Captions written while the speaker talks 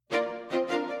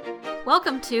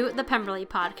Welcome to the Pemberley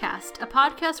Podcast, a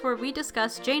podcast where we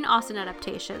discuss Jane Austen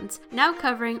adaptations, now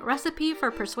covering Recipe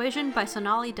for Persuasion by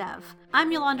Sonali Dev.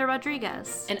 I'm Yolanda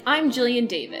Rodriguez. And I'm Jillian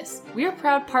Davis. We are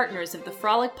proud partners of the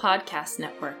Frolic Podcast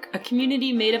Network, a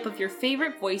community made up of your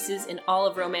favorite voices in all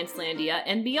of Romancelandia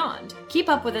and beyond. Keep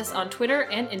up with us on Twitter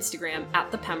and Instagram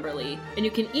at The Pemberley, and you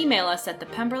can email us at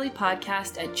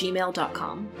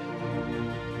thepemberleypodcast@gmail.com.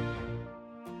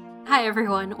 Hi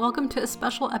everyone, welcome to a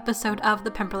special episode of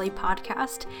the Pemberley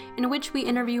Podcast, in which we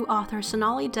interview author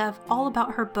Sonali Dev all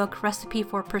about her book Recipe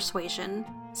for Persuasion.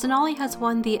 Sonali has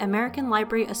won the American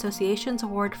Library Association's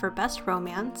Award for Best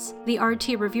Romance, the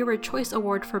RT Reviewer Choice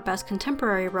Award for Best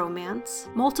Contemporary Romance,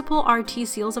 multiple RT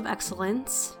Seals of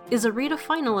Excellence, is a Rita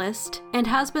finalist, and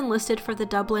has been listed for the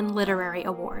Dublin Literary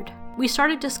Award. We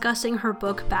started discussing her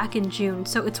book back in June,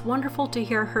 so it's wonderful to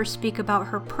hear her speak about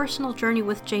her personal journey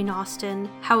with Jane Austen,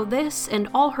 how this and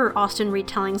all her Austen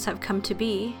retellings have come to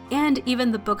be, and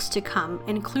even the books to come,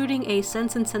 including a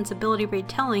Sense and Sensibility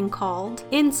retelling called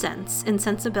In Sense and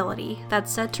Sensibility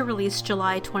that's set to release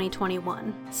July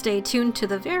 2021. Stay tuned to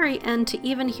the very end to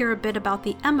even hear a bit about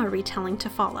the Emma retelling to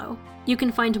follow. You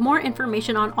can find more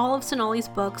information on all of Sonali's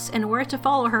books and where to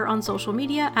follow her on social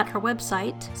media at her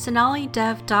website,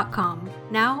 sonalidev.com.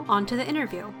 Now, on to the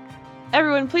interview.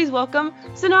 Everyone, please welcome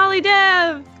Sonali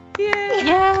Dev! Yay!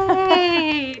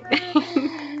 Yay!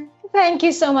 Thank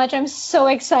you so much. I'm so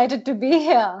excited to be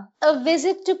here. A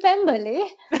visit to Pemberley.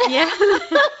 Yeah.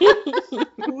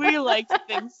 We like to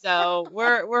think so.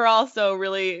 We're also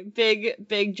really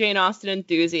big Jane Austen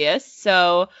enthusiasts.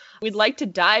 So we'd like to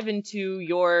dive into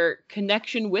your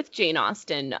connection with Jane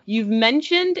Austen. You've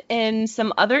mentioned in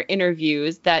some other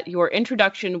interviews that your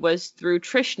introduction was through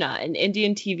Trishna, an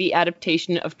Indian TV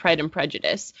adaptation of Pride and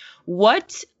Prejudice.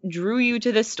 What drew you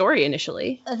to this story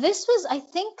initially? This was, I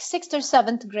think, 6th or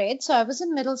 7th grade. So I was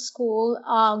in middle school,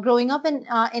 growing up in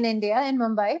India, in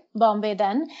Mumbai, Bombay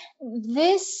then.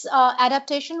 This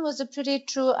adaptation was a pretty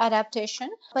true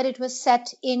adaptation, but it was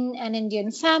set in an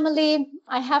Indian family.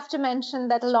 I have to mention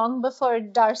that long before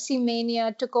Darcy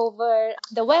Mania took over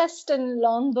the West and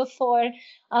long before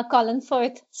Colin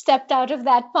Firth stepped out of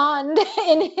that pond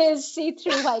in his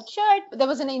see-through white shirt, there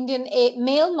was an Indian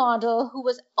male model who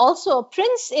was also a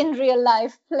prince in real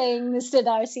life playing Mr.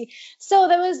 Darcy. So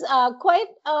there was quite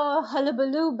a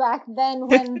hullabaloo back then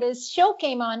when this show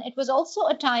came on. It was also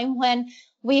a time when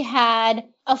we had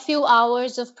a few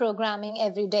hours of programming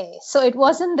every day. So it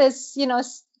wasn't this,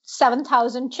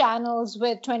 7,000 channels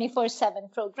with 24/7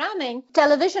 programming.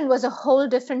 Television was a whole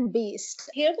different beast.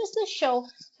 Here was the show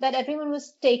that everyone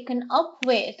was taken up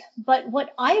with. But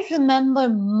what I remember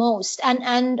most,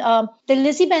 and the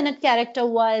Lizzie Bennet character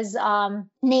was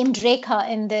named Rekha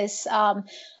in this.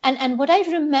 And what I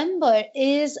remember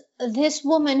is this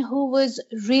woman who was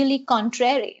really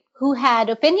contrary, who had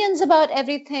opinions about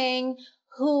everything,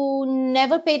 who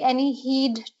never paid any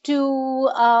heed to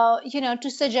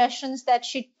suggestions that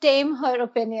she tame her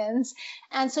opinions.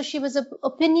 And so she was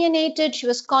opinionated, she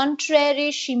was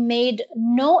contrary, she made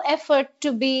no effort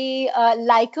to be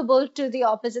likable to the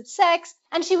opposite sex,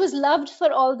 and she was loved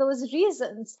for all those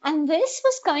reasons. And this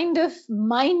was kind of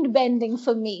mind-bending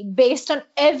for me based on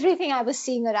everything I was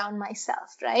seeing around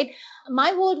myself, right?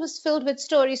 My world was filled with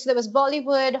stories. So there was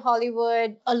Bollywood,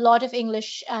 Hollywood, a lot of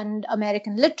English and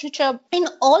American literature. In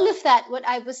all of that, what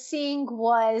I was seeing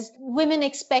was women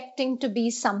expecting to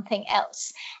be something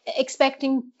else,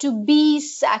 expecting to be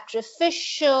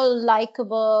sacrificial,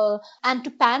 likable, and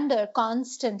to pander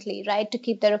constantly, right? To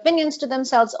keep their opinions to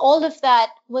themselves. All of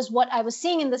that was what I was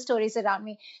seeing in the stories around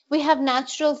me. We have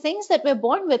natural things that we're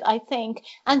born with, I think,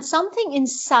 and something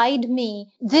inside me,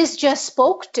 this just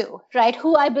spoke to, right?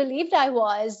 Who I believed I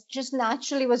was just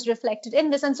naturally was reflected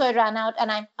in this. And so I ran out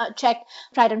and I checked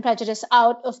Pride and Prejudice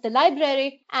out of the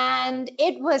library, and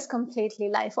it was completely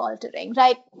life-altering,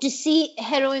 right? To see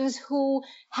heroines who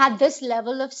had this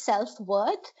level of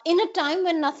self-worth in a time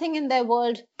when nothing in their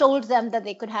world told them that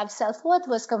they could have self-worth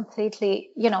was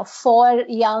completely, for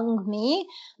young me,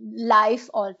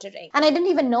 life-altering. And I didn't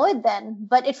even know it then,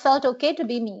 but it felt okay to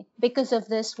be me because of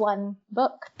this one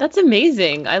book. That's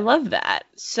amazing. I love that.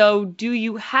 So do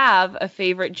you have a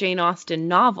favorite Jane Austen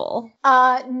novel?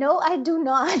 No, I do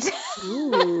not.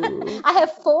 Ooh. I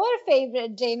have 4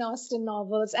 favorite Jane Austen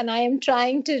novels, and I am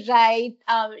trying to write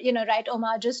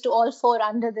homages to all 4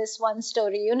 under this one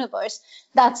story universe.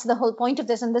 That's the whole point of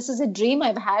this. And this is a dream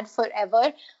I've had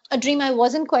forever. A dream I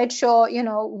wasn't quite sure,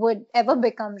 would ever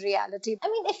become reality. I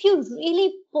mean, if you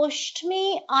really pushed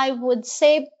me, I would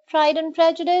say Pride and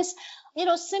Prejudice.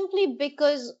 Simply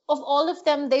because of all of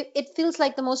them, it feels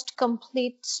like the most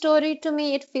complete story to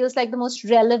me. It feels like the most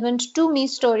relevant to me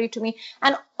story to me.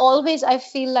 And always I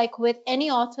feel like with any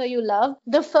author you love,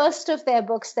 the first of their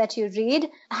books that you read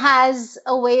has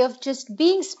a way of just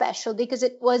being special because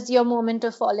it was your moment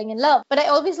of falling in love. But I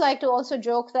always like to also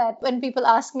joke that when people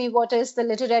ask me what is the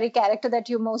literary character that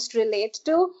you most relate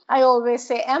to, I always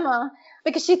say Emma,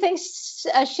 because she thinks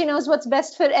she knows what's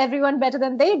best for everyone better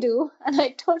than they do. And I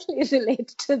totally relate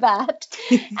to that.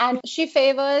 And she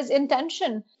favors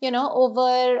intention,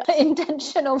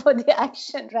 over the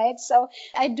action, right? So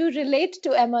I do relate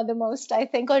to Emma the most, I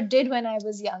think, or did when I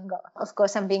was younger. Of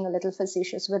course, I'm being a little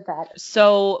facetious with that.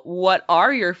 So what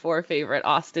are your 4 favorite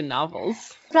Austen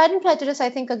novels? Pride and Prejudice, I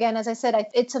think, again, as I said,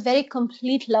 it's a very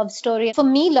complete love story. For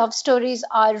me, love stories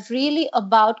are really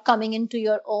about coming into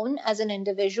your own as an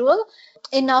individual,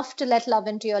 enough to let love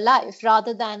into your life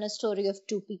rather than a story of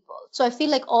 2 people. So I feel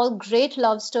like all great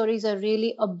love stories are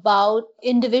really about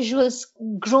individuals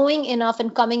growing enough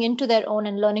and coming into their own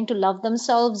and learning to love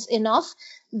themselves enough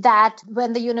that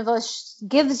when the universe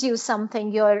gives you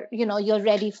something, you're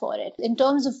ready for it. In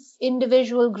terms of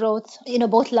individual growth,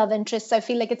 both love interests, I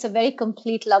feel like it's a very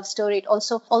complete love story.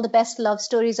 Also, all the best love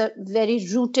stories are very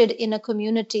rooted in a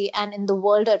community and in the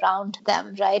world around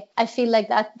them, right? I feel like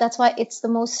that's why it's the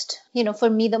most, for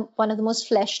me, one of the most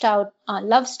fleshed out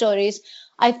love stories.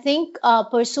 I think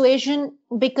Persuasion,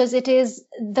 because it is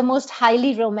the most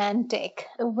highly romantic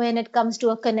when it comes to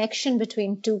a connection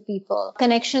between 2 people,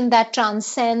 connection that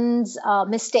transcends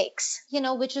mistakes,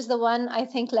 which is the one, I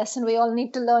think, lesson we all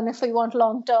need to learn if we want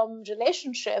long-term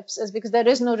relationships, is because there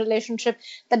is no relationship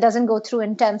that doesn't go through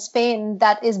intense pain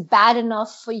that is bad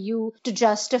enough for you to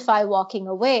justify walking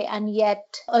away. And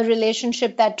yet a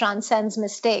relationship that transcends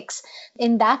mistakes,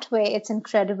 in that way, it's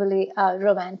incredibly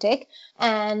romantic.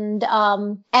 And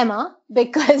Emma,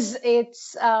 because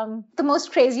it's the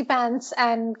most crazy pants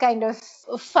and kind of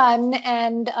fun.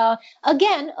 And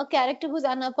again, a character who's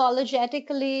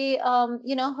unapologetically,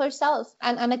 herself,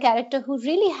 and a character who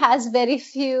really has very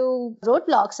few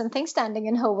roadblocks and things standing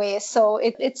in her way. So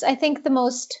it's, I think, the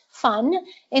most fun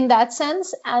in that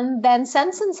sense. And then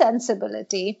Sense and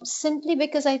Sensibility, simply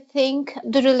because I think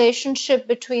the relationship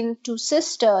between 2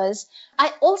 sisters,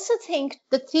 I also think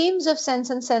the themes of Sense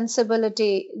and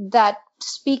Sensibility that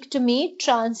speak to me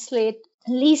translate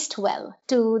least well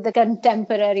to the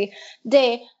contemporary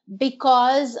day,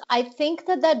 because I think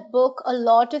that book, a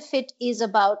lot of it is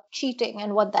about cheating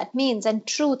and what that means, and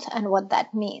truth and what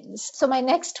that means. So my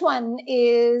next one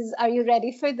is, are you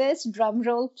ready for this? Drum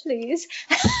roll, please.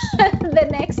 The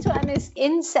next one is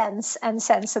In Sense and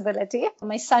Sensibility.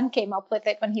 My son came up with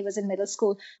it when he was in middle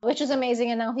school, which is amazing,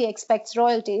 and now he expects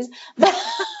royalties.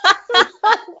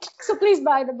 So please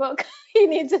buy the book. He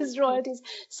needs his royalties.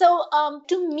 So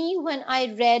to me, when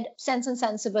I read Sense and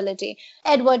Sensibility,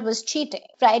 Edward was cheating,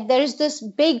 right? There's this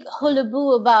big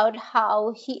hullabaloo about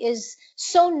how he is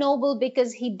so noble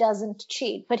because he doesn't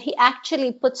cheat, but he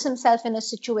actually puts himself in a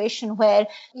situation where,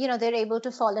 they're able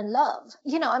to fall in love.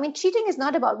 Cheating is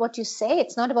not about what you say.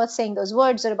 It's not about saying those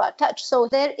words or about touch. So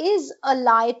there is a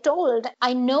lie told.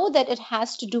 I know that it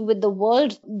has to do with the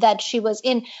world that she was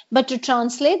in, but to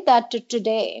translate that to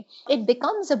today, it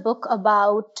becomes a book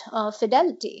about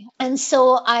fidelity. And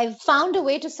so I've found a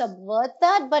way to subvert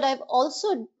that, but I've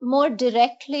also more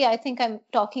directly, I think I'm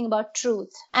talking about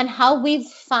truth and how we've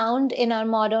found in our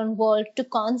modern world to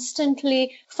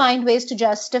constantly find ways to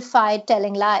justify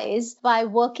telling lies by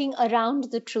working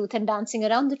around the truth and dancing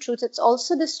around the truth. It's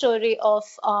also the story of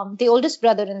the oldest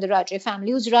brother in the Rajay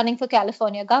family who's running for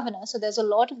California governor. So there's a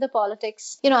lot of the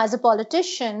politics, as a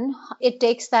politician, it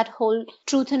takes that whole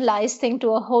truth and lies thing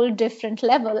to a whole different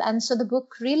level. And so the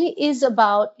book really is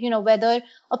about, whether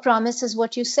a promise is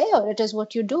what you say or it is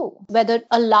what you do, whether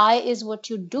a lie is what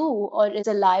you do or is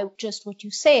a lie just what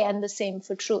you say, and the same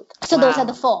for truth. So Those are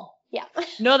the 4. Yeah.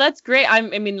 No, that's great.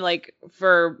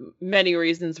 For many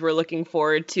reasons, we're looking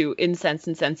forward to In Sense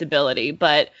and Sensibility,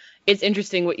 but it's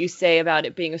interesting what you say about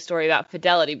it being a story about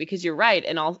fidelity, because you're right.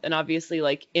 And obviously,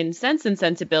 like, in Sense and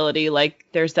Sensibility, like,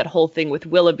 there's that whole thing with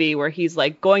Willoughby where he's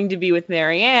like going to be with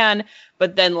Marianne,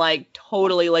 but then like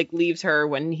totally like leaves her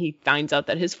when he finds out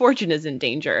that his fortune is in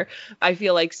danger. I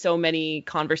feel like so many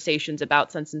conversations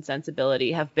about Sense and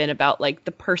Sensibility have been about like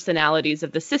the personalities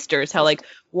of the sisters, how like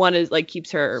one is like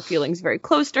keeps her feelings very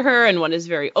close to her and one is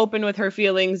very open with her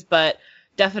feelings. But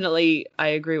definitely, I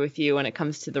agree with you when it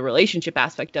comes to the relationship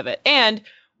aspect of it. And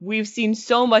we've seen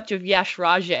so much of Yash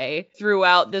Rajay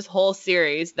throughout this whole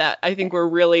series that I think we're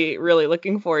really, really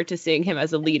looking forward to seeing him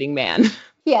as a leading man.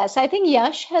 Yes, I think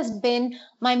Yash has been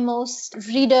my most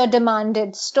reader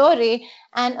demanded story.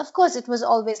 And of course, it was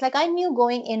always like I knew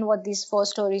going in what these four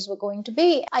stories were going to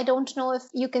be. I don't know if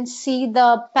you can see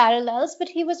the parallels, but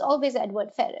he was always Edward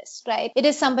Ferrars, right? It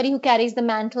is somebody who carries the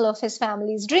mantle of his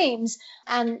family's dreams.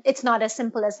 And it's not as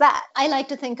simple as that. I like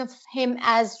to think of him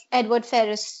as Edward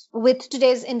Ferrars with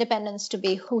today's independence to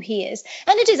be who he is.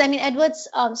 And it is, I mean, Edward's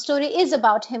story is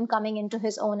about him coming into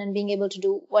his own and being able to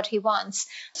do what he wants.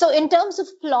 So in terms of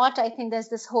plot, I think there's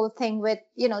this whole thing with,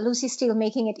 Lucy Steele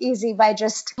making it easy by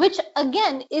just, which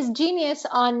again is genius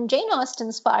on Jane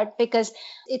Austen's part, because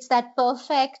it's that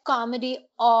perfect comedy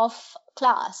of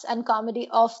class and comedy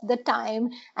of the time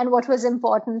and what was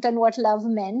important and what love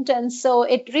meant. And so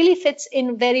it really fits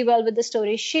in very well with the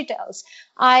story she tells.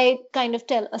 I kind of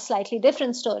tell a slightly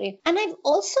different story. And I've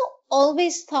also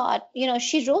always thought,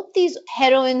 she wrote these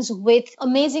heroines with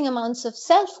amazing amounts of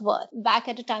self-worth back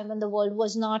at a time when the world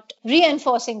was not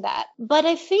reinforcing that. But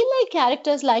I feel like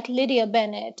characters like Lydia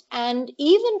Bennet and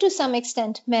even to some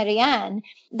extent Marianne,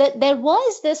 that there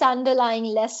was this underlying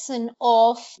lesson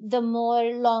of the more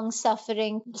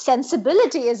long-suffering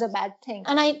sensibility is a bad thing.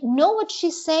 And I know what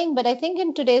she's saying, but I think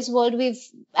in today's world, we've,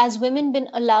 as women, been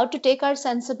allowed to take our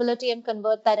sensibility and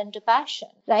convert that into passion,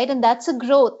 right? And that's a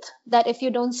growth that if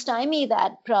you don't stymie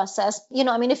that process,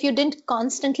 if you didn't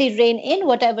constantly rein in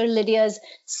whatever Lydia's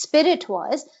spirit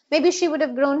was, maybe she would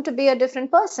have grown to be a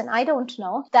different person. I don't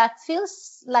know. That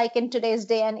feels like in today's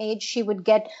day and age, she would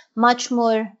get much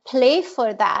more play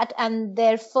for that. And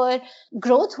therefore,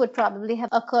 growth would probably have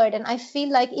occurred. And I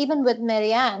feel like even with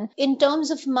Marianne, in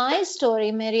terms of my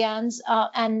story, Marianne's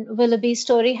and Willoughby's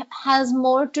story has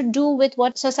more to do with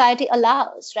what society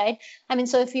allows, right? I mean,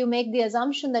 so if you make the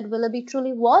assumption that Willoughby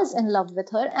truly was in love with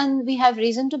her, and we have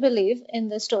reason to believe in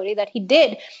the story that he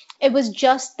did, it was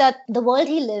just that the world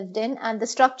he lived in and the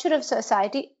structure of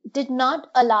society did not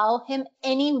allow him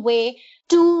any way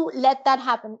to let that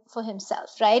happen for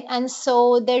himself, right? And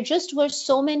so there just were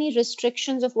so many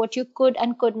restrictions of what you could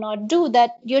and could not do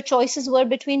that your choices were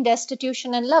between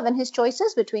destitution and love, and his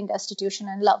choices between destitution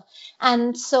and love.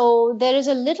 And so there is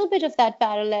a little bit of that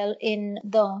parallel in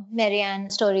the Marianne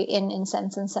story in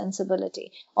Sense and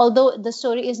Sensibility, although the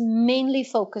story is mainly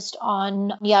focused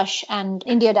on Yash and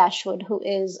India Dashwood, who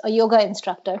is a yoga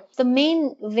instructor. The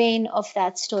main vein of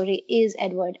that story is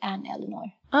Edward and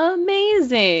Eleanor.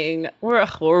 Amazing.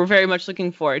 We're very much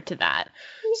looking forward to that.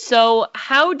 So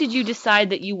how did you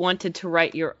decide that you wanted to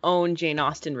write your own Jane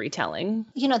Austen retelling?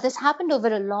 This happened over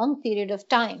a long period of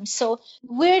time. So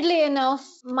weirdly enough,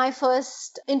 my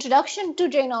first introduction to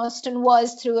Jane Austen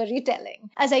was through a retelling.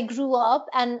 As I grew up,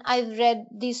 and I've read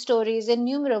these stories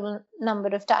innumerable number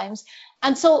of times.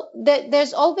 And so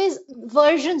there's always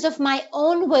versions of my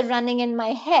own were running in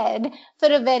my head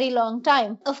for a very long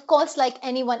time. Of course, like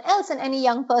anyone else and any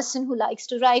young person who likes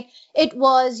to write, it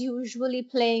was usually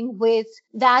playing with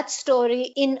that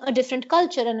story in a different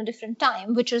culture and a different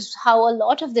time, which is how a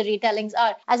lot of the retellings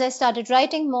are. As I started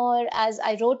writing more, as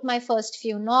I wrote my first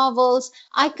few novels,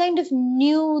 I kind of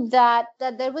knew that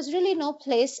there was really no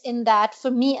place in that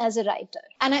for me as a writer.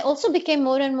 And I also became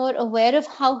more and more aware of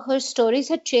how her stories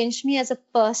had changed me as a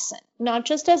person, not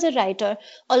just as a writer.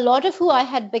 A lot of who I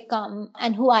had become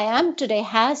and who I am today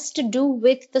has to do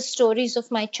with the stories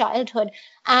of my childhood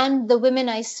and the women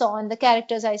I saw and the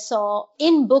characters I saw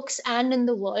in books and in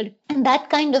the world. And that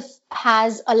kind of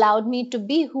has allowed me to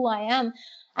be who I am.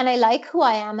 And I like who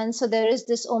I am. And so there is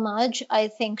this homage, I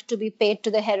think, to be paid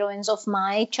to the heroines of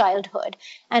my childhood.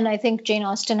 And I think Jane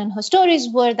Austen and her stories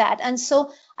were that. And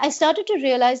so I started to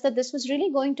realize that this was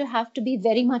really going to have to be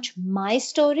very much my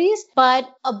stories, but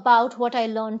about what I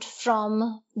learned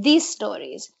from these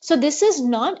stories. So this is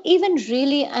not even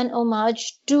really an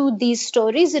homage to these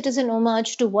stories. It is an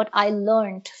homage to what I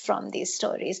learned from these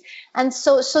stories. And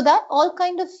so that all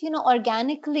kind of,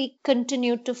 organically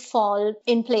continued to fall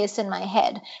in place in my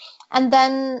head. And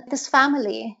then this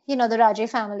family, the Rajay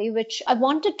family, which I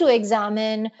wanted to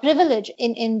examine privilege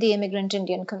in the immigrant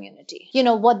Indian community,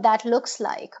 what that looks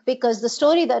like. Because the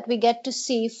story that we get to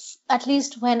see, at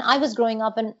least when I was growing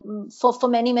up and for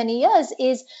many, many years,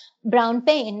 is brown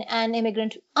pain and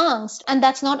immigrant angst. And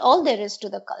that's not all there is to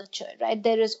the culture, right?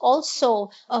 There is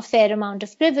also a fair amount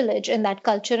of privilege in that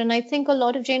culture. And I think a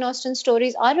lot of Jane Austen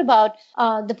stories are about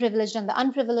the privileged and the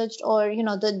unprivileged, or,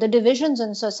 the divisions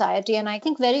in society. And I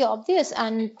think very obvious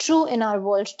and true in our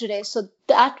world today. So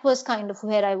that was kind of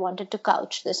where I wanted to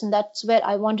couch this. And that's where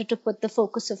I wanted to put the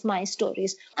focus of my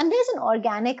stories. And there's an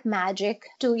organic magic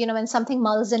to, when something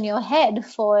mulls in your head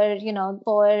for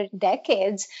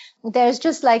decades, there's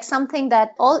just like something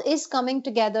that all is coming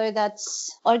together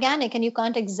that's organic and you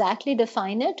can't exactly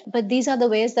define it. But these are the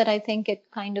ways that I think it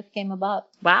kind of came about.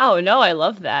 Wow, no, I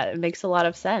love that. It makes a lot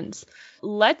of sense.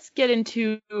 Let's get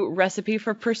into Recipe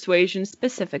for Persuasion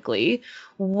specifically.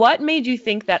 What made you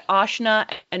think that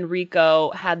Ashna and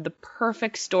Rico had the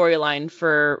perfect storyline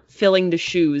for filling the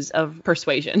shoes of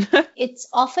Persuasion? It's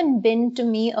often been to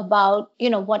me about,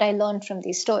 what I learned from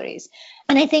these stories.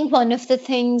 And I think one of the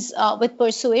things with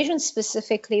Persuasion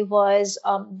specifically was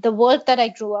the world that I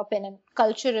grew up in, and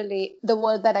culturally, the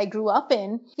world that I grew up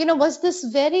in, was this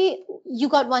you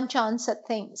got one chance at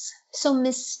things. So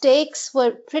mistakes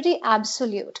were pretty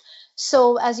absolute.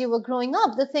 So as you were growing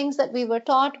up, the things that we were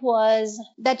taught was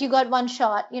that you got one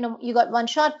shot, you got one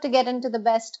shot to get into the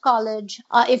best college.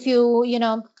 If you,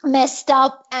 messed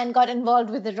up and got involved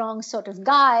with the wrong sort of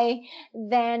guy,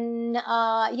 then,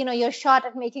 your shot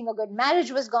at making a good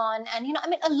marriage was gone. And,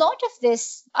 a lot of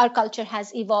this our culture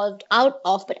has evolved out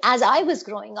of. But as I was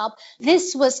growing up,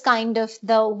 this was kind of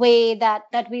the way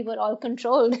that we were all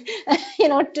controlled,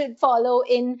 to follow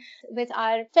in with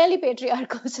our fairly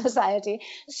patriarchal society.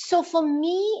 So for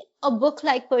me, a book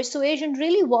like Persuasion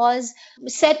really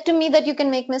said to me that you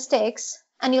can make mistakes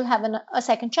and you'll have a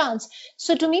second chance.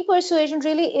 So to me, Persuasion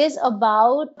really is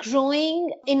about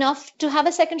growing enough to have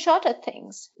a second shot at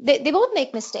things. They both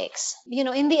make mistakes.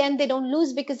 In the end, they don't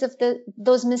lose because of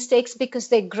those mistakes, because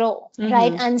they grow,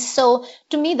 right? And so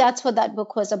to me, that's what that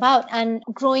book was about. And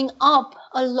growing up,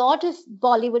 a lot of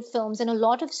Bollywood films and a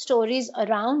lot of stories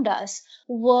around us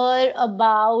were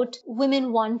about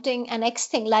women wanting an X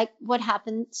thing, like what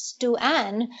happens to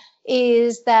Anne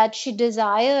is that she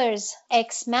desires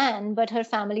X man, but her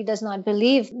family does not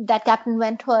believe that Captain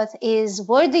Wentworth is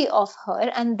worthy of her,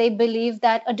 and they believe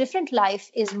that a different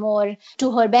life is more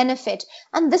to her benefit.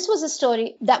 And this was a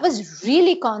story that was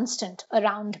really constant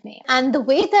around me. And the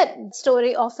way that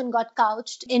story often got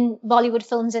couched in Bollywood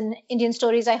films and Indian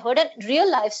stories I heard, and real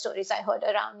life stories I heard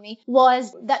around me,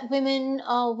 was that women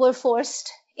were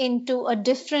forced into a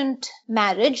different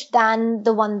marriage than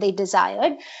the one they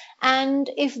desired. And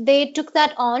if they took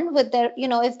that on with their,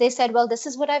 if they said, well, this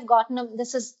is what I've gotten,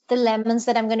 this is the lemons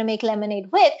that I'm going to make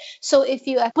lemonade with. So if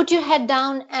you put your head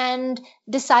down and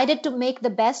decided to make the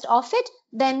best of it,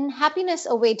 then happiness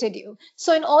awaited you.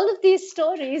 So in all of these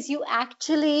stories, you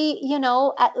actually,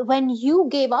 when you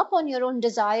gave up on your own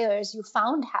desires, you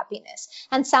found happiness.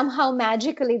 And somehow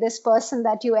magically, this person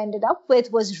that you ended up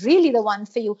with was really the one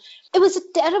for you. It was a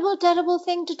terrible, terrible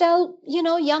thing to tell,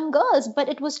 young girls, but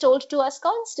it was told to us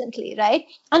constantly, right?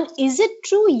 And is it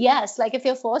true? Yes. Like if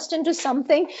you're forced into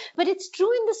something, but it's true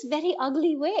in this very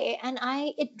ugly way. And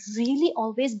it really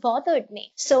always bothered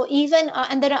me. So even,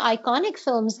 and there are iconic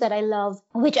films that I love,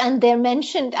 and they're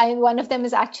mentioned, one of them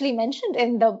is actually mentioned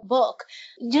in the book.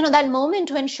 That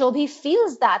moment when Shobhi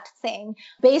feels that thing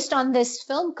based on this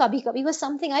film, Kabhi Kabhi, was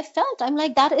something I felt. I'm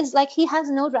like, that is like, he has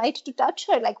no right to touch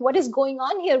her. Like, what is going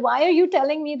on here? Why are you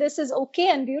telling me this is okay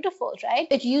and beautiful, right?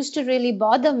 It used to really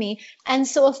bother me. And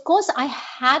so, of course, I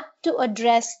had to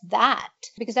address that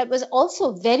because that was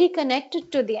also very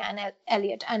connected to the Anne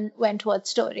Elliot and Wentworth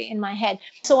story in my head.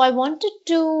 So I wanted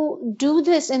to do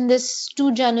this in this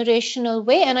 2-generational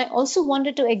way. And I also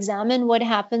wanted to examine what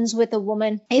happens with a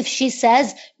woman if she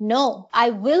says, no,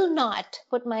 I will not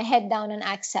put my head down and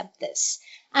accept this.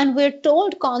 And we're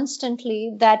told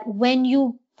constantly that when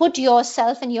you put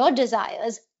yourself and your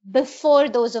desires before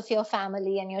those of your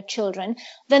family and your children,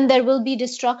 then there will be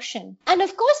destruction. And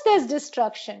of course there's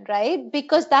destruction, right?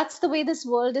 Because that's the way this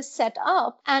world is set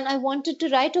up. And I wanted to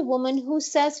write a woman who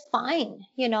says, fine,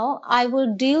 I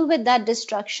will deal with that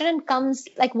destruction and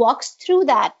walks through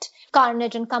that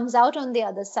carnage and comes out on the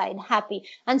other side happy.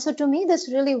 And so to me,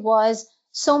 this really was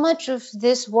so much of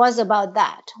this was about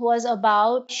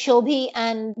Shobhi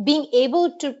and being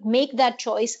able to make that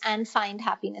choice and find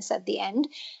happiness at the end,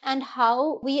 and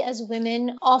how we as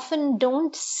women often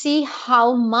don't see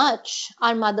how much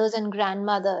our mothers and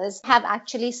grandmothers have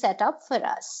actually set up for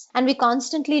us. And we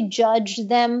constantly judge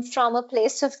them from a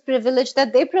place of privilege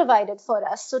that they provided for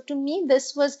us. So to me,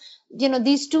 this was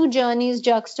these two journeys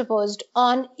juxtaposed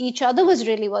on each other was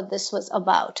really what this was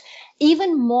about.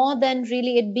 Even more than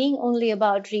really it being only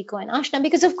about Rico and Ashna,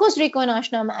 because of course Rico and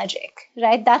Ashna are magic,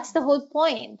 right? That's the whole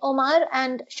point. Omar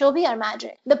and Shobi are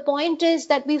magic. The point is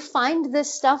that we find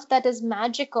this stuff that is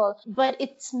magical, but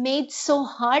it's made so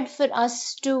hard for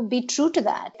us to be true to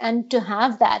that and to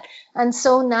have that. And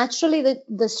so naturally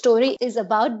the story is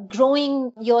about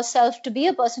growing yourself to be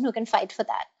a person who can fight for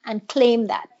that and claim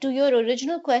that. To your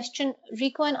original question,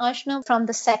 Rico and Ashna, from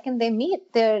the second they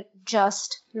meet, they're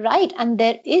just right. And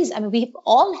there is, we've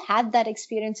all had that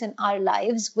experience in our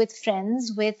lives with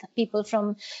friends, with people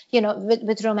from,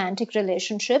 with romantic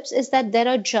relationships, is that there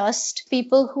are just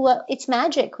people who are, it's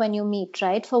magic when you meet,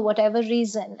 right? For whatever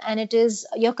reason. And it is,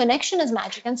 your connection is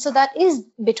magic. And so that is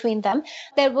between them.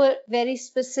 There were very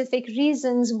specific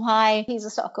reasons why he's a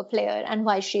soccer player and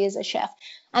why she is a chef.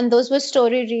 And those were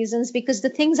story reasons, because the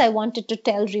things I wanted to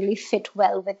tell really fit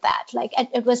well with that. Like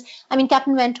it was,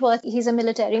 Captain Wentworth, he's a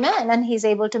military man and he's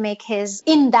able to make his,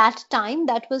 in that time,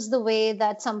 that was the way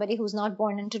that somebody who's not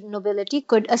born into nobility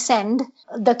could ascend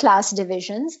the class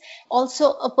divisions.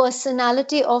 Also, a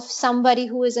personality of somebody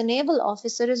who is a naval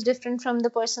officer is different from the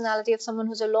personality of someone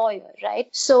who's a lawyer, right?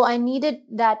 So I needed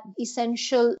that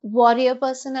essential warrior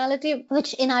personality,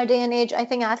 which in our day and age, I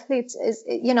think athletes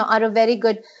are a very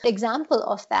good example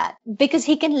of that, because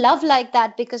he can love like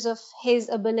that because of his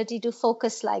ability to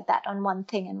focus like that on one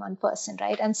thing and one person,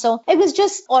 right? And so it was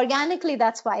just organically,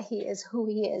 that's why he is who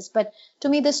he is. But to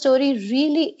me, the story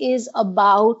really is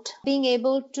about being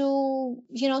able to,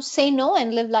 say no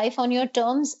and live life on your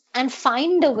terms and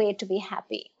find a way to be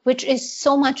happy, which is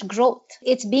so much growth.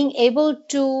 It's being able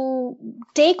to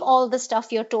take all the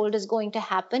stuff you're told is going to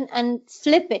happen and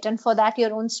flip it. And for that,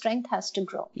 your own strength has to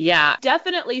grow. Yeah,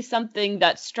 definitely something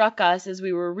that struck us as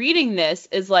we were reading this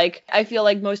is like, I feel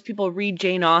like most people read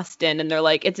Jane Austen and they're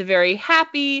like, it's a very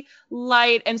happy,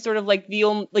 light, and sort of like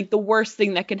the worst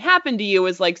thing that can happen to you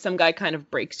is like some guy kind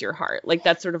of breaks your heart. Like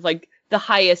that's sort of like the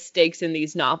highest stakes in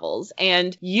these novels.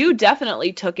 And you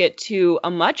definitely took it to a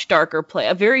much darker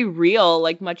place, a very real,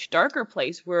 like much darker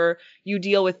place where you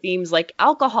deal with themes like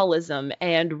alcoholism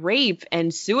and rape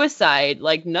and suicide.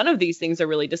 Like none of these things are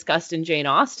really discussed in Jane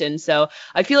Austen. So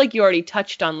I feel like you already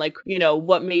touched on like,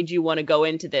 what made you want to go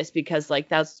into this, because like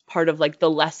that's part of like the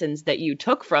lessons that you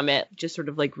took from it, just sort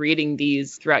of like reading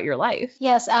these throughout your life.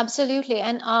 Yes, absolutely.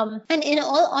 And in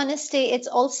all honesty, it's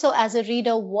also as a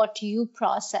reader what you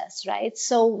process, right?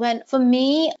 So for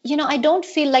me, I don't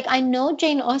feel like, I know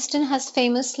Jane Austen has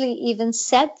famously even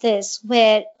said this,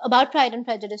 where about Pride and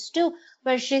Prejudice too,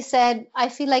 where she said, I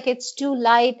feel like it's too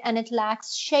light and it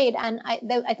lacks shade. And I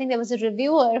think there was a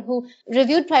reviewer who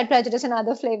reviewed Pride, Prejudice and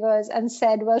Other Flavors and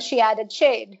said, well, she added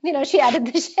shade. She added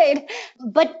the shade.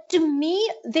 But to me,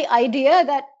 the idea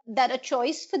that a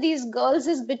choice for these girls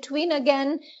is between,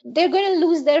 again, they're going to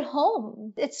lose their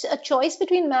home. It's a choice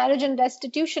between marriage and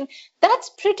destitution. That's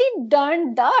pretty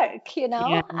darn dark,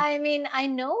 Yeah. I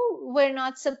know we're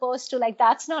not supposed to, like,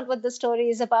 that's not what the story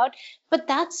is about, but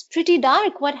that's pretty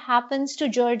dark. What happens to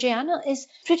Georgiana is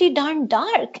pretty darn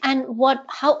dark. And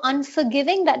how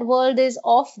unforgiving that world is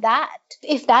of that.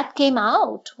 If that came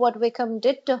out, what Wickham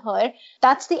did to her,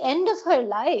 that's the end of her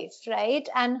life, right?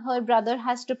 And her brother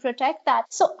has to protect that.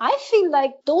 So I feel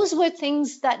like those were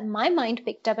things that my mind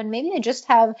picked up, and maybe I just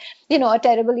have, a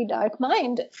terribly dark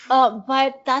mind.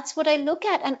 But that's what I look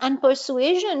at. And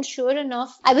Persuasion, sure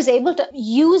enough, I was able to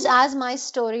use as my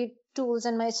story tools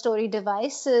and my story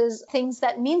devices, things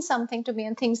that mean something to me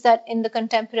and things that in the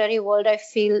contemporary world I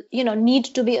feel, need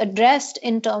to be addressed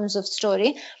in terms of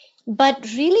story. But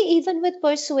really, even with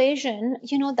Persuasion,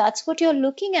 that's what you're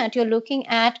looking at. You're looking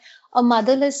at a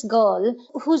motherless girl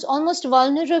who's almost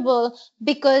vulnerable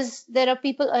because there are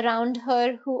people around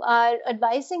her who are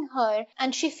advising her,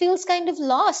 and she feels kind of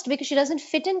lost because she doesn't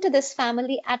fit into this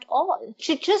family at all.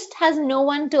 She just has no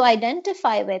one to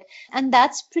identify with, and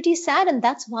that's pretty sad, and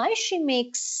that's why she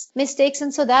makes mistakes.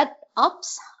 And so that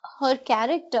ups her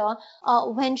character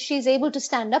when she's able to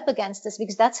stand up against this,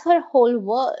 because that's her whole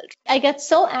world. I get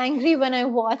so angry when I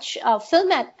watch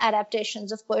film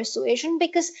adaptations of Persuasion,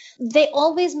 because they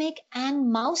always make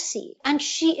Anne mousy, and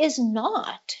she is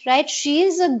not, right? She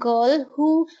is a girl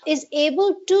who is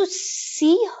able to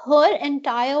see her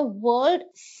entire world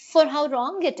for how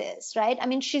wrong it is, right?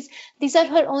 These are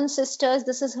her own sisters,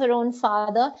 this is her own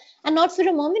father, and not for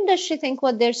a moment does she think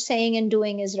what they're saying and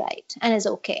doing is right and is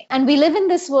okay. And we live in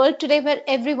this world today where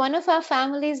every one of our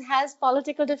families has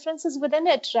political differences within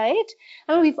it, right?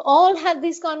 We've all had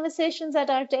these conversations at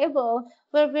our table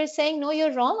where we're saying, no,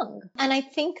 you're wrong. And I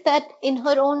think that in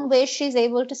her own way, she's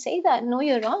able to say that, no,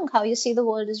 you're wrong. How you see the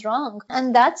world is wrong.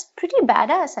 And that's pretty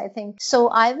badass, I think. So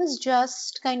I was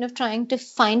just kind of trying to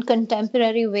find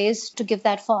contemporary ways to give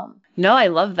that form. No, I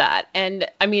love that. And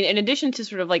I mean, in addition to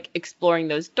sort of like exploring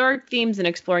those dark themes and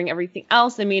exploring everything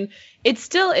else, I mean, it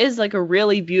still is like a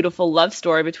really beautiful love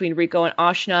story between Rico and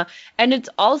Ashna. And it's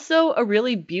also a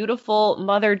really beautiful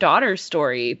mother-daughter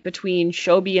story between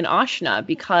Shobi and Ashna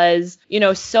because, you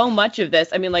know, so much of this,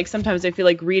 I mean, like sometimes I feel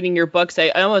like reading your books, I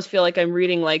almost feel like I'm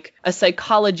reading like a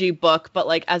psychology book, but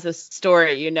like as a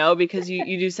story, you know, because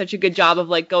you do such a good job of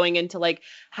like going into like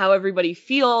how everybody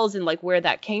feels and like where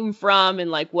that came from and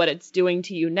like what it's doing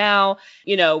to you now.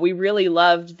 You know, we really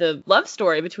loved the love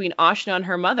story between Ashna and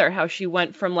her mother, how she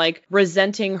went from like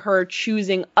resenting her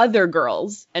choosing other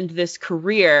girls and this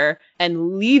career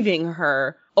and leaving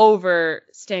her over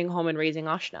staying home and raising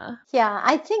Ashna. Yeah,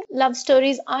 I think love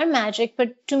stories are magic,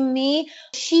 but to me,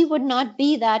 she would not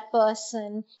be that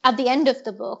person at the end of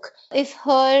the book if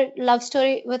her love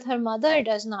story with her mother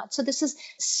does not. So this is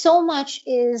so much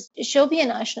is Shobi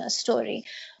and Ashna's story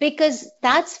because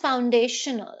that's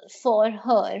foundational for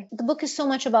her. The book is so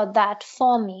much about that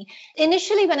for me.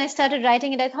 Initially, when I started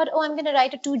writing it, I thought, I'm going to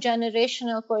write a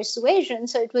 2-generational Persuasion.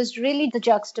 So it was really the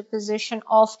juxtaposition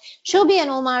of Shobi and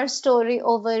Omar's story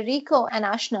over Rico and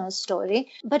Ashna's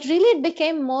story. But really, it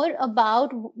became more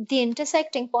about the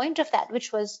intersecting point of that,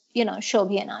 which was,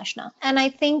 Shobi and Ashna. And I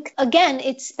think, again,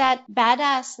 it's that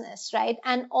badassness, right?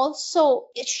 And also,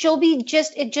 Shobi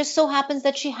it just so happens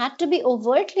that she had to be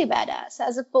overtly badass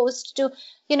as opposed to,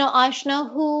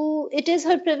 Ashna, who it is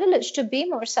her privilege to be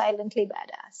more silently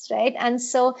badass, right? And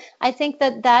so I think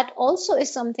that also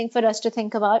is something for us to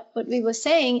think about. What we were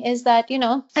saying is that,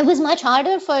 it was much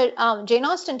harder for Jane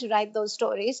Austen to write those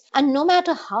stories. And no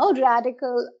matter how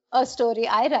radical a story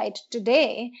I write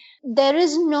today, there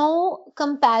is no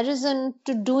comparison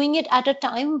to doing it at a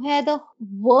time where the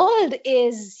world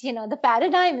is, the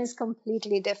paradigm is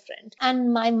completely different.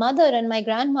 And my mother and my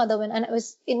grandmother, and I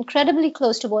was incredibly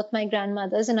close to both my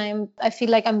grandmothers, and I feel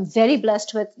like I'm very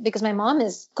blessed because my mom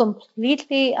is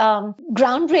completely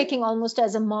groundbreaking almost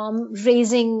as a mom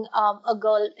raising a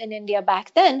girl in India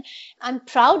back then. I'm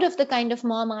proud of the kind of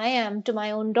mom I am to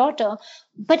my own daughter.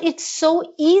 But it's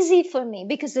so easy for me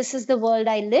because this is the world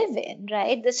I live in,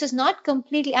 right? This is not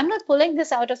completely, I'm not pulling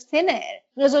this out of thin air.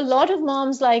 There's a lot of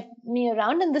moms like me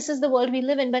around, and this is the world we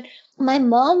live in. But my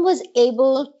mom was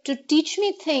able to teach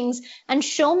me things and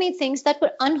show me things that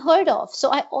were unheard of.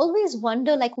 So I always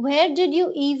wonder, where did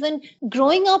you even,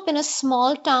 growing up in a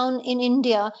small town in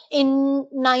India in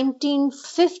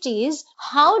 1950s,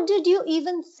 how did you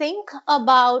even think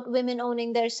about women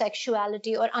owning their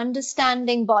sexuality or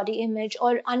understanding body image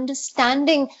or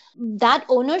understanding that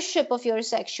ownership of your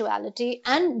sexuality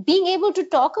and being able to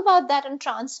talk about that and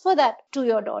transfer that to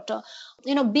your daughter?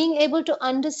 Being able to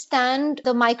understand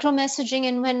the micro messaging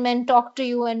and when men talk to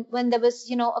you and when there was,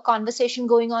 a conversation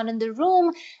going on in the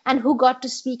room and who got to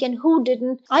speak and who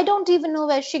didn't. I don't even know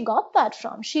where she got that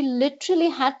from. She literally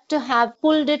had to have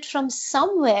pulled it from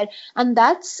somewhere. And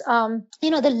that's,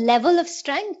 the level of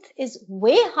strength is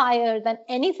way higher than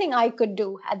anything I could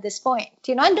do at this point.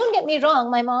 And don't get me wrong,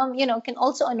 my mom, can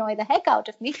also annoy the heck out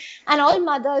of me. And all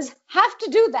mothers have to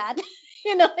do that.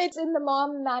 It's in the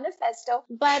mom manifesto.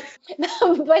 But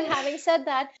having said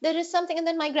that, there is something. And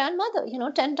then my grandmother,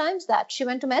 10 times that. She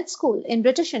went to med school in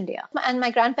British India. And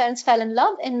my grandparents fell in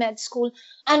love in med school.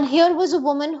 And here was a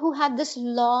woman who had this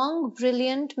long,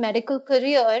 brilliant medical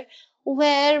career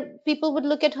where people would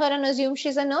look at her and assume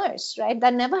she's a nurse, right?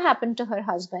 That never happened to her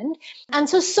husband. And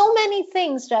so many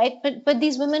things, right? But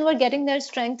these women were getting their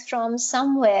strength from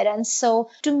somewhere. And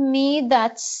so to me,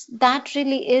 that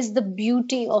really is the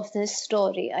beauty of this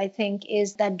story, I think,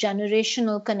 is that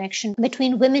generational connection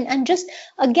between women. And just,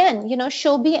 again,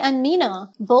 Shobi and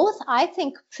Meena, both, I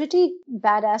think, pretty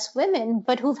badass women,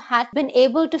 but who've been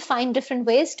able to find different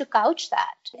ways to couch that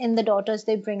in the daughters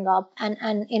they bring up and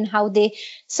in how they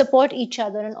support each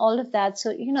other and all of that.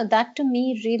 So, that to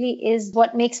me really is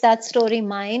what makes that story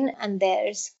mine and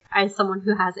theirs. As someone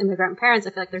who has immigrant parents,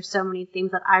 I feel like there's so many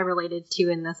themes that I related to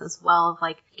in this as well,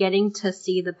 of getting to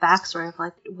see the backstory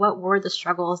of what were the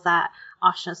struggles that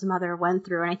Ashna's mother went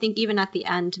through. And I think even at the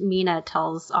end, Meena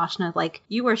tells Ashna,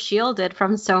 you were shielded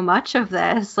from so much of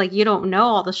this. You don't know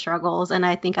all the struggles. And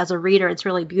I think as a reader, it's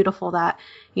really beautiful that,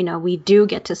 we do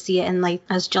get to see it. And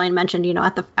as Jillian mentioned,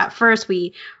 at first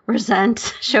we resent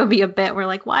Shobi a bit. We're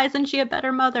like, why isn't she a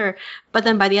better mother? But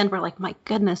then by the end, we're like, my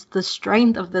goodness, the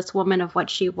strength of this woman, of what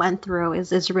she went through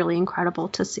is really incredible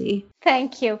to see.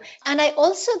 Thank you. And I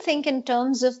also think in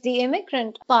terms of the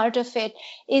immigrant part of it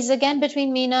is again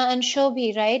between Meena and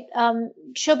Shobi, right?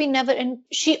 Shobi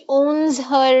she owns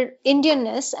her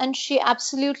Indianness and she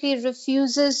absolutely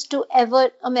refuses to ever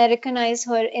Americanize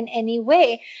her in any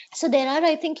way. So there are,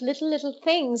 I think, little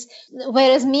things,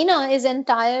 whereas Meena is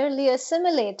entirely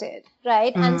assimilated,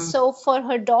 right? And so for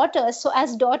her daughters, so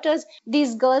as daughters,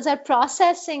 these girls are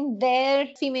processing their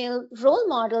female role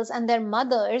models and their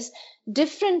mothers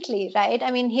differently, right? I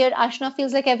mean, here Ashna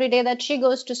feels like every day that she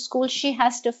goes to school, she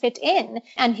has to fit in.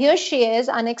 And here she is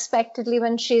unexpectedly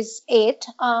when she's 8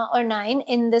 or 9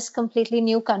 in this completely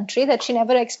new country that she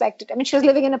never expected. I mean, she was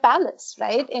living in a palace,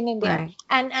 right, in India.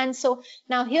 Right. And so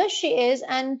now here she is,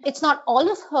 and it's not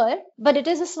all of her, but it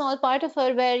is a small part of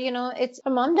her where, it's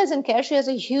her mom doesn't care. She has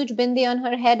a huge bindi on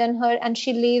her head and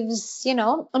she leaves,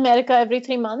 America every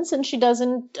 3 months and she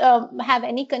doesn't have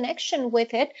any connection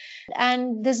with it.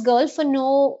 And this girl, for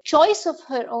no choice of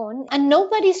her own, and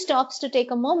nobody stops to take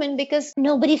a moment because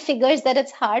nobody figures that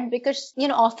it's hard because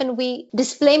often we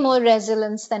display more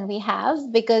resilience than we have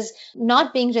because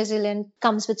not being resilient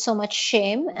comes with so much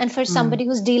shame, and for somebody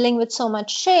who's dealing with so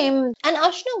much shame, and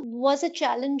Ashna was a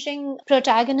challenging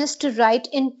protagonist to write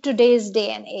in today's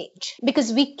day and age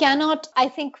because we cannot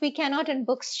in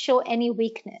books show any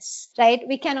weakness, right?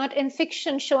 We cannot in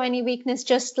fiction show any weakness,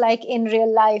 just like in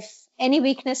real life. Any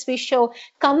weakness we show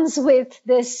comes with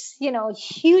this,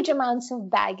 huge amounts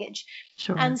of baggage.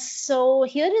 Sure. And so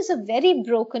here is a very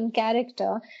broken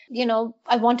character.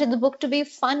 I wanted the book to be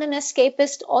fun and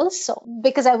escapist also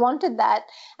because I wanted that.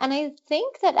 And I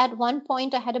think that at one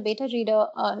point I had a beta reader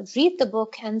read the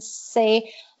book and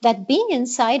say that being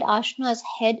inside Ashna's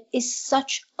head is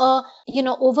such a,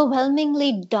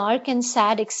 overwhelmingly dark and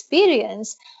sad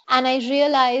experience. And I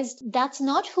realized that's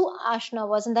not who Ashna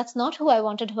was and that's not who I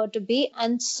wanted her to be.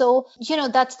 And so,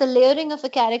 that's the layering of a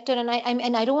character. And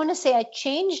I don't want to say I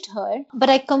changed her, but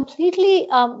I completely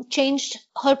changed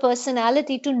her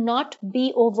personality to not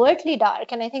be overtly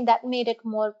dark. And I think that made it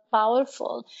more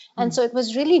powerful. And so it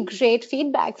was really great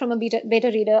feedback from a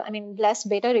beta reader. I mean, bless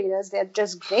beta readers. They're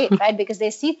just great, right? Because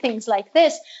they see things like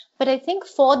this. But I think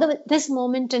for this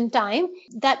moment in time,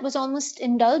 that was almost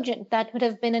indulgent. That would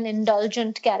have been an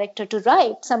indulgent character to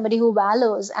write, somebody who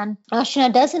wallows, and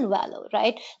Ashna doesn't wallow,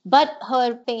 right? But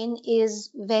her pain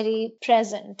is very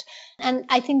present. And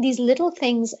I think these little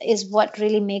things is what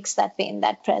really makes that pain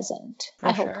that present.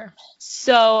 I hope.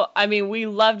 So, I mean, we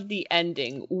loved the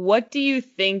ending. What do you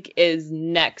think is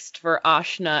next for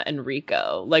Ashna and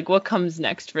Rico? Like, what comes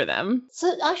next for them?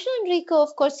 So Ashna and Rico,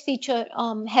 of course, feature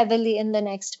heavily in the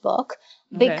next book.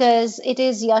 Because it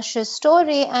is Yash's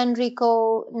story and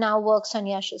Rico now works on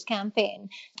Yash's campaign.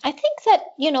 I think that,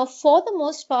 for the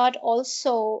most part,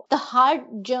 also the hard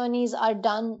journeys are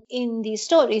done in these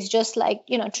stories, just like,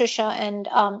 Trisha and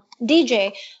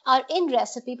DJ are in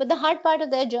Recipe, but the hard part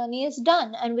of their journey is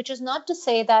done. And which is not to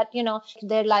say that,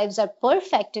 their lives are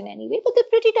perfect in any way, but they're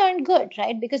pretty darn good,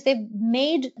 right? Because they've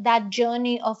made that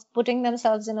journey of putting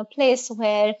themselves in a place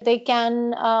where they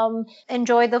can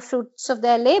enjoy the fruits of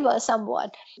their labor somewhat.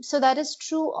 So that is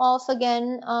true of,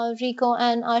 again, Rico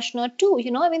and Ashna too.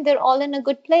 They're all in a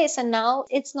good place and now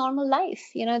it's normal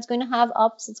life. It's going to have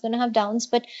ups, it's going to have downs.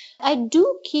 But I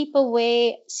do keep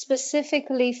away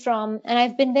specifically from, and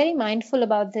I've been very mindful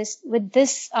about this with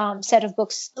this set of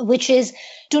books, which is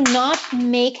to not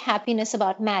make happiness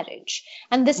about marriage.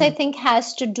 And this, I think,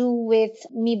 has to do with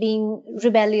me being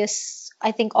rebellious,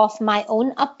 I think, of my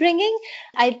own upbringing.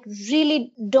 I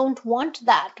really don't want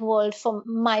that world for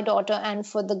my daughter and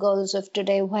for the girls of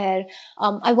today where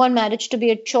I want marriage to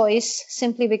be a choice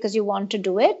simply because you want to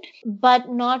do it, but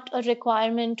not a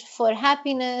requirement for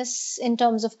happiness in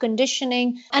terms of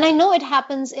conditioning. And I know it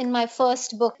happens in my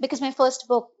first book because my first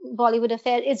book, Bollywood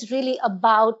Affair, is really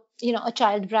about a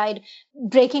child bride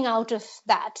breaking out of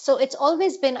that. So it's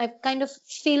always been, I kind of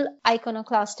feel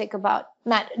iconoclastic about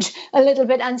marriage a little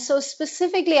bit. And so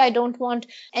specifically, I don't want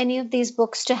any of these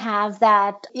books to have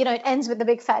that, it ends with the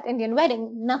big fat Indian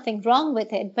wedding, nothing wrong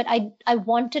with it. But I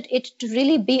wanted it to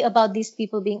really be about these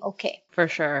people being okay. For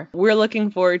sure. We're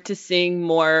looking forward to seeing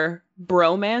more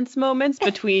bromance moments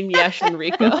between Yash and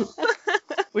Rico.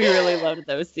 We really loved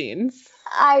those scenes.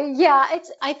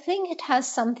 I think it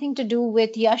has something to do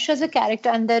with Yash as a character.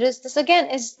 And there is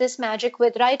this magic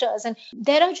with writers. And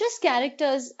there are just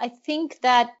characters, I think,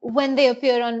 that when they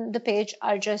appear on the page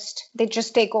they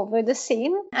just take over the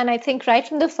scene. And I think right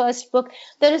from the first book,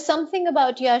 there is something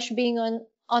about Yash being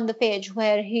on the page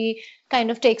where he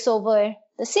kind of takes over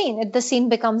the scene. The scene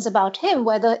becomes about him,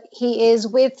 whether he is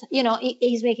with,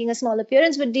 he's making a small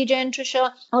appearance with DJ and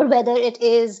Trisha, or whether it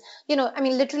is,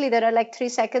 literally there are like 3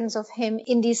 seconds of him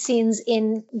in these scenes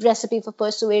in Recipe for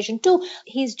Persuasion too.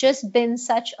 He's just been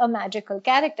such a magical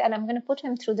character, and I'm going to put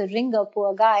him through the ringer,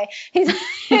 poor guy. He's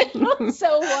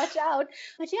so watch out.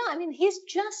 But yeah, he's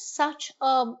just such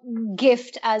a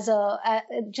gift as a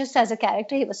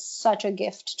character. He was such a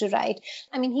gift to write.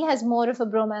 He has more of a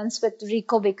bromance with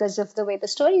Rico because of the way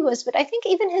the story was, but I think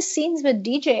even his scenes with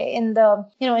DJ in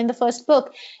the first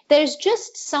book, there's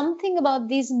just something about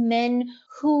these men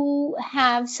who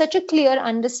have such a clear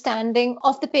understanding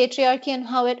of the patriarchy and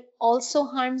how it also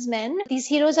harms men. These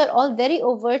heroes are all very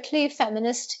overtly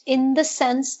feminist in the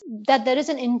sense that there is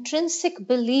an intrinsic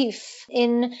belief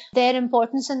in their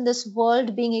importance in this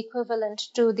world being equivalent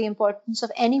to the importance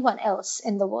of anyone else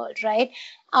in the world, right?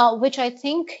 Which I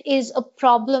think is a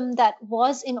problem that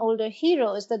was in older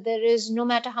heroes, that there is, no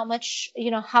matter how much,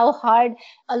 how hard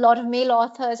a lot of male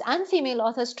authors and female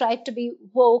authors tried to be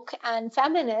woke and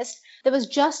feminist, there was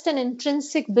just an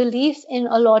intrinsic belief in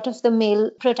a lot of the male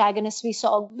protagonists we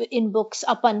saw in books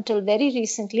up until very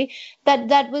recently,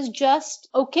 that was just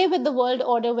okay with the world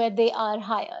order where they are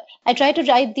higher. I try to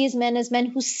write these men as men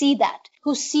who see that,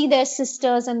 who see their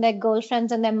sisters and their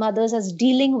girlfriends and their mothers as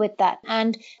dealing with that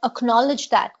and acknowledge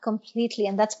that completely.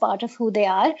 And that's part of who they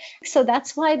are. So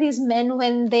that's why these men,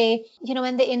 when they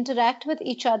interact with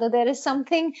each other, there is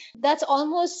something that's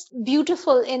almost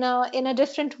beautiful in a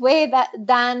different way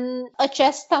than a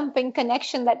chest thumping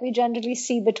connection that we generally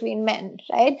see between men,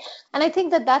 right? And I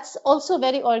think that that's also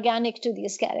very organic to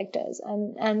these characters.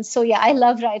 And so, yeah, I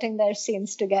love writing their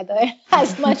scenes together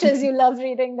as much as you love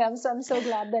reading them. So I'm so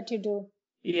glad that you do.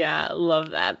 Yeah,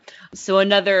 love that. So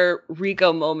another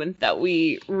Rico moment that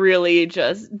we really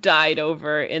just died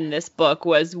over in this book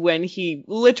was when he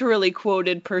literally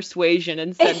quoted Persuasion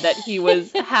and said that he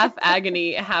was half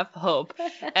agony, half hope.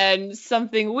 And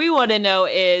something we want to know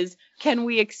is, can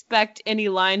we expect any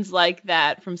lines like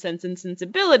that from Sense and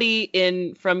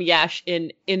Sensibility from Yash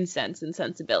in Sense and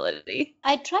Sensibility?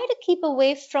 I try to keep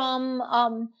away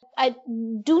from I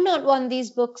do not want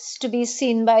these books to be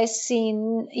scene by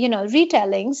scene,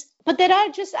 retellings. But there are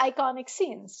just iconic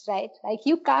scenes, right? Like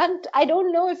I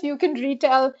don't know if you can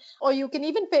retell or you can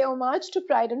even pay homage to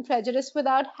Pride and Prejudice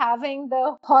without having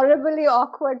the horribly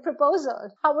awkward proposal.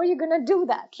 How are you going to do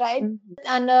that, right? Mm-hmm.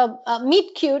 And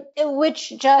Meet Cute,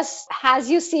 which just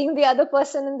has you seeing the other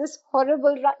person in this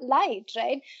horrible light,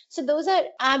 right? So those are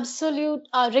absolute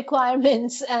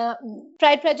requirements.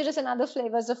 Pride, Prejudice and Other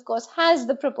Flavors, of course, has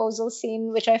the proposal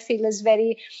scene, which I feel is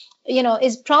very,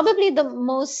 is probably the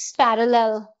most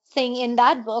parallel thing in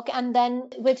that book. And then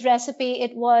with Recipe,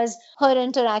 it was her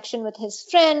interaction with his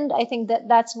friend. I think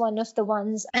that's one of the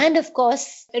ones. And of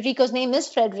course, Rico's name is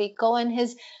Frederico,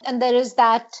 and there is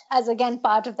that as again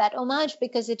part of that homage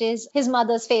because it is his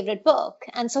mother's favorite book.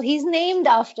 And so he's named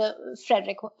after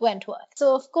Frederick Wentworth.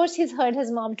 So of course he's heard his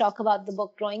mom talk about the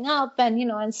book growing up,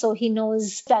 and so he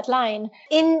knows that line.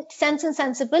 In Sense and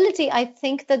Sensibility, I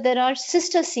think that there are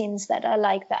sister scenes that are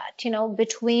like that,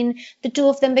 between the two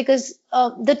of them, because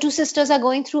the two sisters are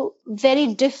going through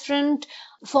very different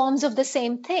forms of the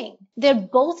same thing. They're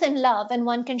both in love, and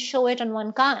one can show it and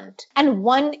one can't. And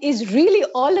one is really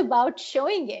all about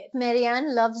showing it.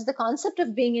 Marianne loves the concept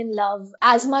of being in love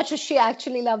as much as she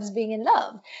actually loves being in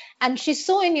love. And she's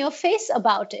so in your face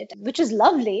about it, which is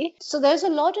lovely. So there's a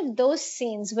lot of those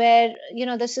scenes where,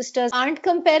 the sisters aren't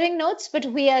comparing notes, but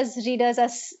we as readers are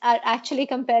actually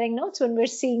comparing notes when we're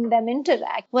seeing them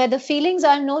interact, where the feelings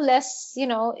are no less,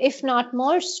 if not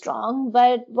more strong,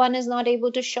 but one is not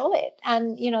able to show it.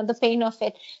 And the pain of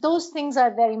it. Those things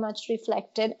are very much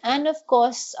reflected. And of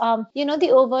course,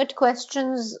 the overt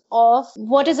questions of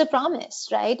what is a promise,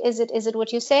 right? Is it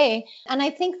what you say? And I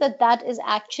think that is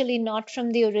actually not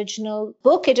from the original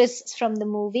book. It is from the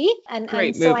movie. And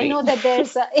so I know that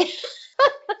there's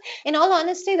in all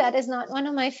honesty, that is not one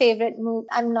of my favorite movies.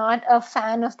 I'm not a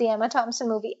fan of the Emma Thompson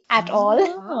movie at all.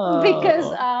 Because,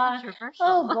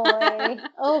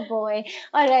 oh boy.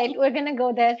 All right, we're going to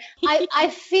go there. I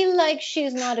feel like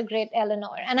she's not a great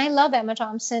Eleanor. And I love Emma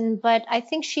Thompson, but I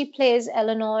think she plays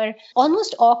Eleanor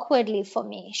almost awkwardly for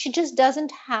me. She just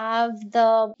doesn't have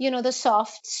the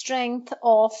soft strength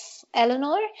of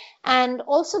Eleanor. And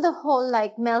also the whole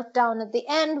meltdown at the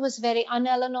end was very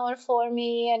un-Eleanor for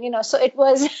me. And, so it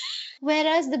was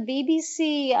Whereas the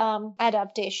BBC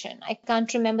adaptation, I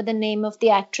can't remember the name of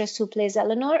the actress who plays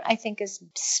Eleanor, I think is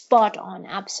spot on,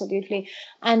 absolutely.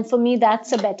 And for me,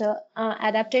 that's a better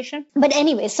adaptation. But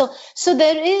anyway, so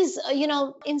there is,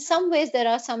 in some ways there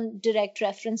are some direct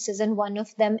references, and one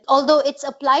of them, although it's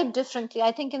applied differently,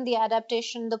 I think in the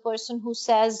adaptation, the person who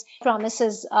says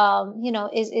promises,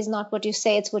 is not what you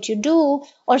say, it's what you do,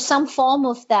 or some form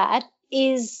of that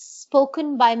is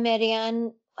spoken by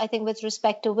Marianne, I think, with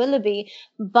respect to Willoughby,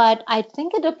 but I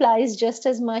think it applies just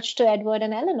as much to Edward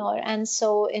and Eleanor. And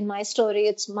so in my story,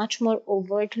 it's much more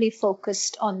overtly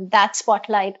focused on that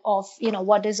spotlight of,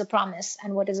 what is a promise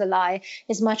and what is a lie,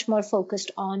 is much more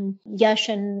focused on Yash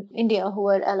and India, who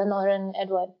are Eleanor and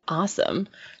Edward. Awesome.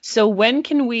 So when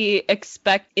can we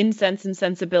expect Incense and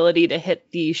Sensibility to hit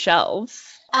the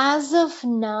shelves? As of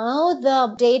now,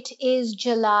 the date is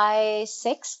July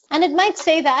 6th. And it might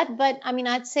say that, but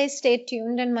I'd say stay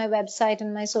tuned, and my website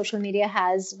and my social media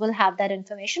will have that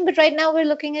information. But right now we're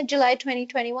looking at July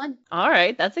 2021. All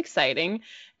right, that's exciting.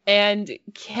 And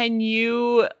can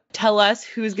you tell us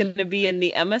who's going to be in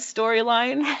the Emma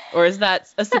storyline, or is that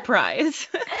a surprise?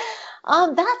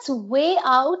 That's way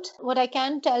out. What I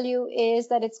can tell you is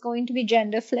that it's going to be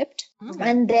gender flipped. Okay.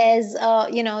 And there's,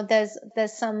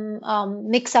 there's some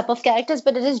mix up of characters,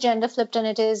 but it is gender flipped, and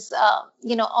it is,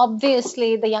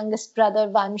 obviously the youngest brother,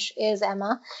 Vansh, is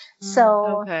Emma.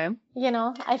 So, okay.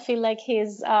 I feel like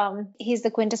he's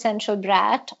the quintessential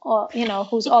brat, or,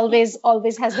 who's always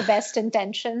has the best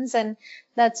intentions. And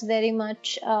that's very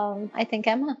much, I think,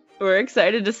 Emma. We're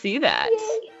excited to see that.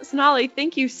 Yay. Sonali,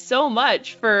 thank you so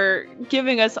much for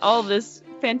giving us all this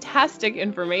fantastic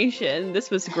information.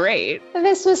 This was great.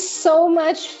 This was so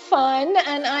much fun,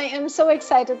 and I am so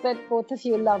excited that both of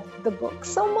you loved the book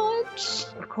so much.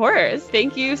 Of course.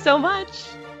 Thank you so much.